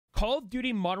Call of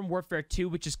Duty Modern Warfare 2,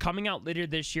 which is coming out later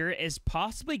this year, is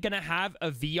possibly going to have a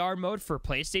VR mode for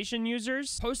PlayStation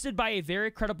users. Posted by a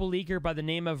very credible leaker by the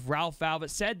name of Ralph Valve,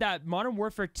 it said that Modern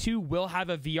Warfare 2 will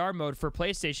have a VR mode for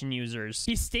PlayStation users.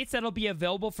 He states that it'll be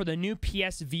available for the new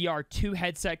PSVR 2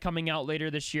 headset coming out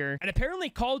later this year. And apparently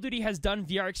Call of Duty has done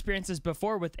VR experiences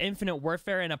before with Infinite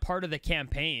Warfare and a part of the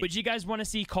campaign. Would you guys want to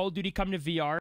see Call of Duty come to VR?